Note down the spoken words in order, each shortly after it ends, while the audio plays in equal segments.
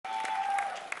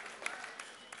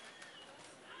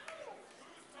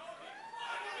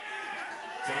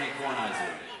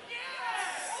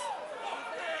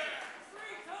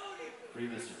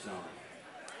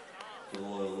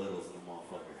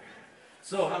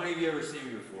So, how many of you ever seen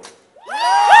me before?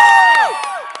 How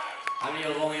many of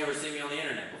you have only ever seen me on the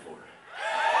internet before?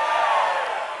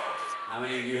 How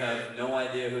many of you have no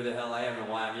idea who the hell I am and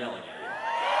why I'm yelling at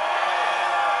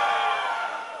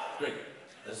you? Great.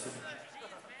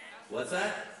 What's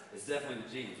that? It's definitely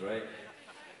the jeans, right?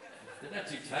 They're not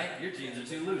too tight. Your jeans are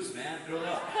too loose, man. Grow it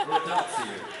up. We're adults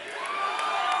here.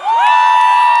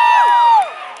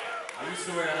 I used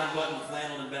to wear an unbuttoned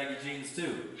flannel and baggy jeans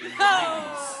too in the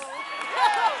 90s.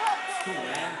 It's cool,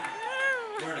 man.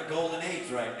 We're in a golden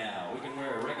age right now. We can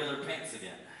wear regular pants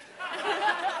again.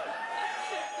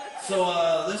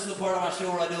 So this is the part of my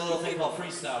show where I do a little thing called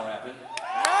freestyle rapping.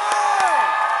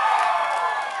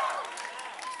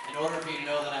 In order for you to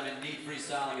know that I'm indeed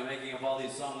freestyling and making up all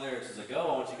these song lyrics as I go,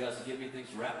 I want you guys to give me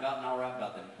things to rap about and I'll rap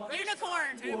about them.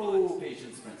 Unicorn! Whoa,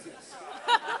 patience, princess.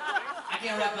 I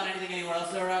can't rap about anything anywhere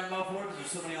else I've rapped about before because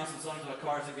there's so many awesome songs about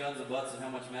cars and guns and butts and how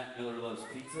much Matt Miller loves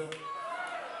pizza.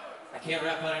 I can't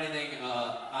rap about anything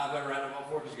I've ever rapped about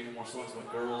before because you're going to get more songs about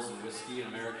girls and whiskey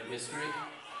and American history.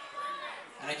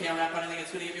 And I can't rap about anything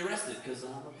that's going to get me arrested because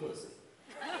I'm a pussy.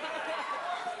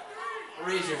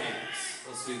 Raise your hands.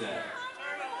 Let's do that.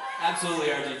 Absolutely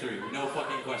RG3, no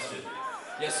fucking question.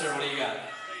 Yes, sir, what do you got?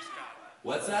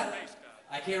 What's that?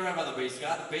 I can't rap about the bass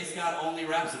god. The bass god only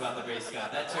raps about the bass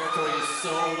god. That territory is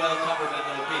so well covered by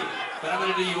little beat. But I'm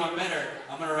gonna do you one better.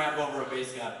 I'm gonna rap over a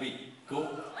bass god beat.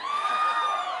 Cool?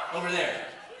 Over there.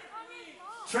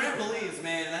 Trampolines,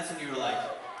 man, that's when you were like,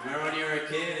 remember when you were a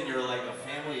kid and you were like, a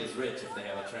family is rich if they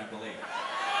have a trampoline.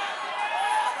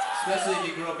 Especially if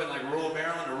you grew up in like rural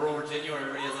Maryland or rural Virginia where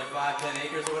everybody has like 5-10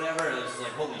 acres or whatever, and it's just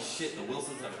like, holy shit, the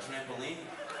Wilsons have a trampoline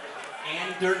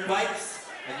and dirt bikes,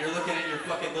 and you're looking at your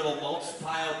fucking little mulch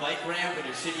pile bike ramp and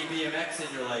your shitty BMX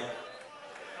and you're like,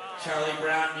 Charlie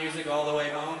Brown music all the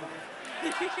way home.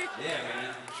 Yeah,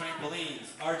 man, trampolines,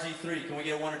 RG3, can we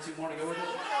get one or two more to go with it?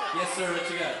 Yes, sir, what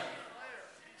you got?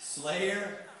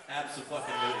 Slayer?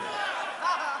 Abso-fucking-lutely.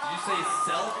 Did you say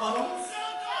cell phones?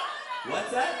 What's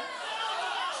that?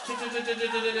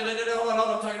 Hold on,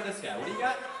 I'm talking to this guy. What do you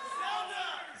got?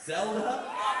 Zelda?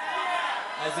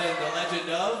 As in the Legend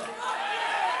of?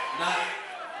 Not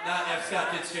F.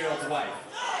 Scott Fitzgerald's wife.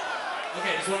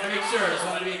 Okay, just wanted to make sure, just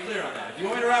wanted to be clear on that. If you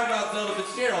want me to rap about Zelda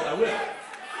Fitzgerald, I will.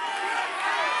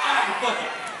 Fuck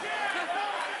it.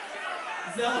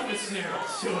 Zelda Fitzgerald,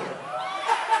 sure.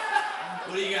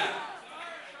 What do you got?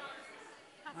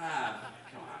 Come on,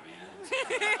 man.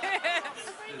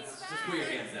 Just put your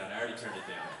hands down. I already turned it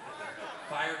down.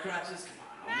 Fire crotches? Come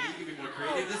on, homie. You can be more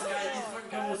creative. This guy, he's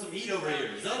fucking coming with some heat over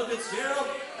here. Zelda Fitzgerald?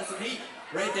 That's some heat.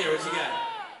 Right there, what you got?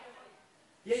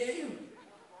 Yeah, you.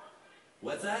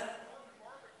 What's that?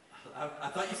 I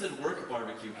thought you said work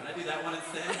barbecue. Can I do that one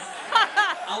instead?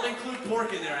 I'll include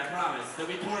pork in there, I promise.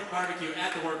 There'll be pork barbecue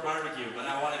at the work barbecue, but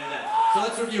I want to do that. So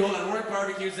let's review. Hold on. Work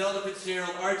barbecue, Zelda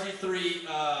Fitzgerald, RG3,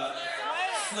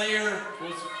 Slayer,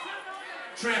 was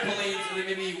trampolines, and then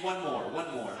maybe one more.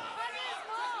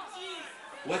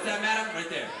 What's that, madam? Right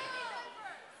there.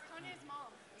 Kanye's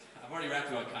mom. I've already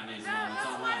rapped about Kanye's mom. It's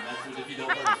online. That's what if you don't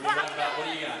know. What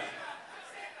do you got?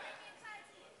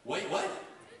 Wait, what?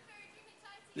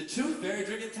 The Tooth Fairy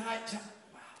drinking chai tea.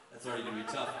 Wow, that's already gonna be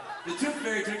tough. The Tooth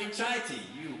Fairy drinking chai tea.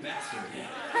 You bastard. Yeah.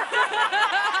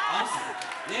 Awesome.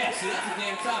 Yeah, see, that's a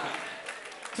damn topic.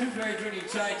 Tooth Fairy drinking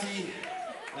chai tea.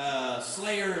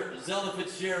 Slayer, Zelda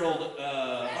Fitzgerald,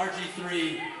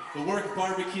 RG3, the work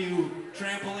barbecue,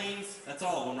 trampolines. That's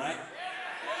all of them, right?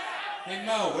 Hey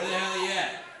Mo, where the hell are you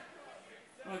at?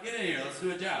 Oh, get in here. Let's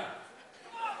do a job.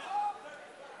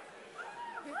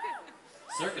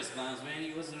 Circus clowns, man,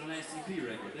 you listen to an ICP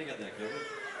record. They got that covered.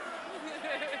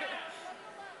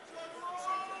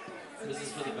 This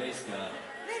is for the bass god.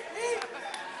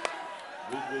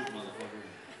 Whoop whoop, motherfucker.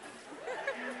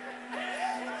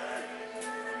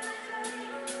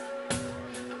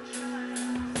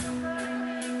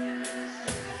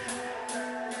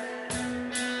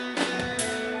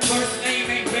 First name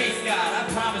ain't bass god. I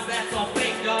promise that's all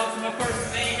fake, dogs. My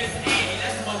first name is Annie.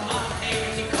 That's my mom name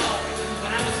when she called me.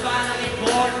 When I was finally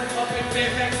born, up in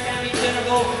Fairfax County,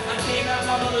 General, I came out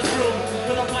my mother's room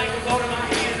with a microphone in my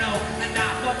hand, and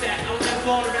nah, fuck that, I was never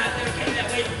born around there, came that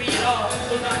way for me at all. It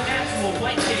was not natural,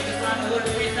 white kid, just trying to learn to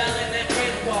freestyle in that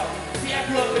trailer park. See, I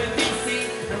grew up in D.C.,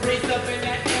 and raised up in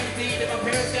that MD, and my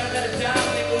parents got a better job,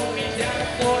 and they moved me down to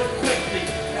Florida quickly.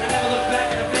 And I never looked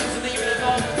back, and eventually, it was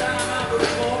all the time I was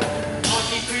born.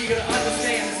 RG3, you're gonna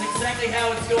understand, this is exactly how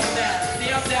it's going down.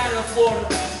 See, I'm down inside of Florida,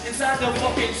 inside the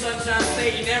fucking Sunshine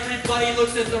State, and everybody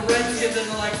looks at the Redskins and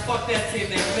they're like, fuck that team,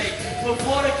 they're fake. But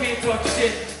Florida can't talk shit,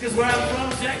 cause where I'm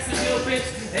from, Jacksonville, bitch,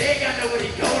 they ain't got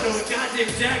nobody going to a goddamn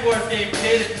Jaguars game,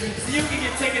 kid. So you can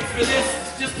get tickets for this,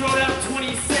 just throw down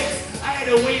 26. I had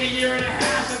to wait a year and a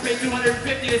half and pay $250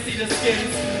 to see the Skins.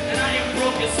 And I am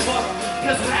broke as fuck,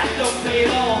 cause rap don't pay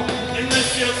at all, unless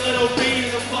you're Little B,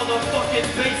 the motherfucking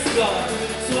bass god.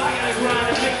 So I gotta grind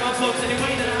and make my bucks any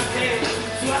way that I can.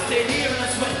 So I stay here and I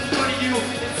sweat in front of you,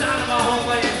 inside of my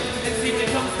homeland. And see when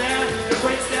it comes down, it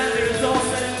breaks down, and it's all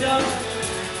said and done.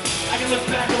 I can look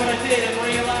back at what I did and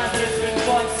realize that it's been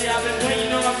fun. See, I've been waiting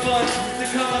on fun to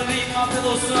come and leave my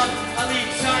pillow, son. I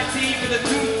leave chai tea with a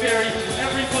tooth fairy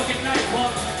every fucking night,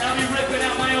 punk. And I'll be ripping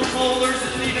out my own molars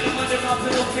and leaving them under my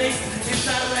pillowcase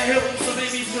inside of a Hilton, so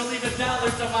maybe she'll leave $1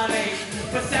 to my name.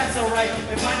 But that's alright,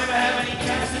 if I never have any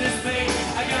cash in this vein,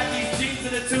 I got these jeans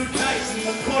that are too tight,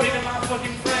 according to my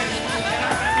fucking friends. And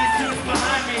I got these dudes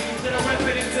behind me that are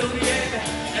ripping until the end.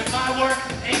 And my work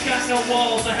ain't got no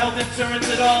walls or health insurance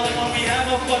at all. And when we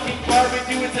have a fucking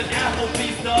barbecue, it's an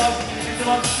Applebee's, dog. And so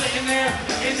I'm sitting there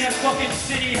in that fucking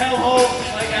shitty hellhole,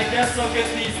 like I guess I'll get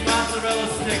these mozzarella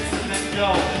sticks and then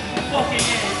go. Fucking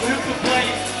A, who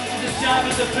complains? This job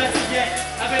is the best yet.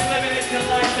 I've been living it till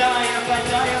I die. And if I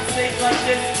die on stage like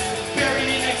this, bury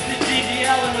me next to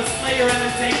GGL and a Slayer and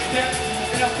a Take Step,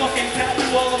 and a fucking tattoo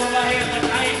all over my hand like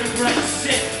I ain't regret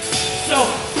shit. So,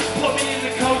 put me in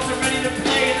the coach, I'm ready to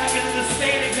play, and I can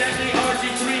understand exactly how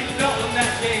RG3 felt in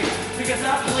that game. Because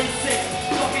I play sick,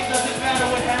 fucking doesn't matter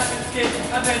what happens, kid.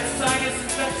 I've had sinus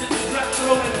infections, strep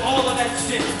throat, and all of that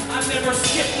shit. I've never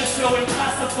skipped the show,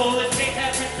 impossible, it can't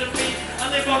happen to me. I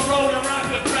live on road, I rock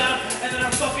the crowd, and then I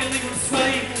fucking leave them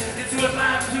sweaty. And so if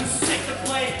I'm too sick to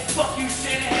play, fuck you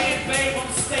Shanahan, babe,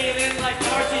 I'm staying in like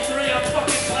RG3 on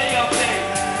fucking playoff day.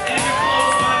 And if it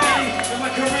blows my knee, and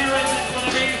my career ends in front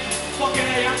of me, fucking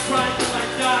A, I'm trying till I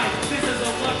die. This is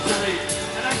a luxury,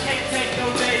 and I can't take no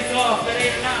days off. It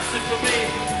ain't an option for me.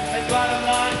 And bottom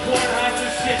line,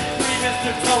 Kornheiser shit, free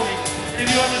Mr. Tony. And if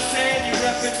you understand, you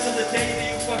reference to the day that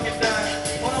you fucking die.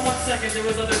 Hold on 1 second, there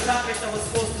was other topics I was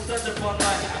supposed to touch upon,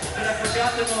 but I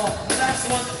forgot them all. The last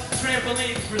one,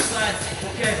 trampolines precise.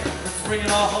 Okay, let's bring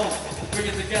it all home. Bring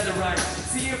it together right.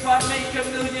 See if I make $1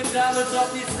 million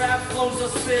off these rap flows I'll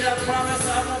spit. I promise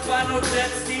I won't buy no jet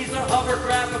skis or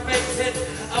hovercraft or fake hit.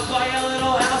 I'll buy a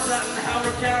little house out in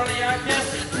Howard County, I guess.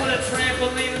 Put a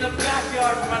trampoline in the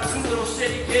backyard for my 2 little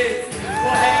shitty kids.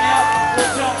 We'll hang out,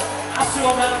 we'll jump. I'll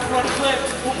show them how to front flip.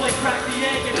 We'll play crack the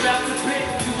egg and bounce a pig.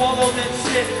 Do all of that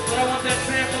shit. But I want that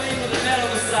trampoline with a net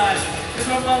on the side. Cause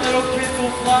when my little kids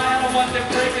will fly, I don't want them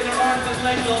breaking their arms and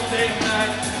legs all day and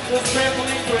night. Those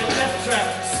trampolines are a death trap.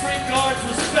 Spring guards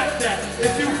respect that.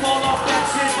 If you fall off that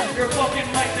shit, you're fucking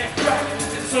like that crack.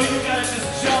 And so you gotta just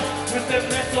jump with them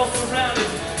nets all surrounded.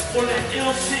 Or that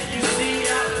ill shit you see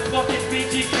out in fucking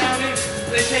PG County.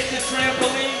 They take the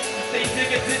trampoline, they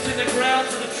dig a ditch in the ground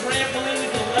so the trampoline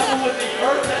is level with the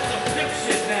earth. That's some pimp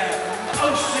shit now.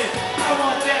 Oh shit, I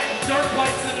want that. Dirt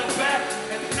bikes in the back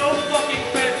and no fucking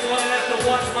fence so I don't have to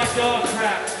watch my dog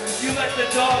crap. You let the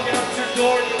dog out your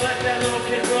door and you let that little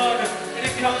kid run and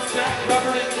it comes back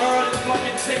covered in mud and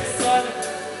fucking sick, son.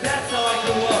 That's how I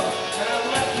grew up. And I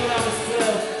left when I was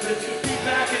 12. But if you be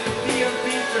back in the DMV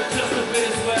for just a bit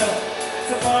as well.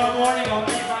 Tomorrow morning I'll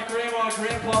meet my grandma and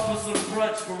grandpa for some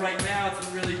brunch, but right now it's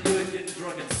been really good getting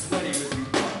drunk and sweaty with you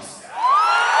punks.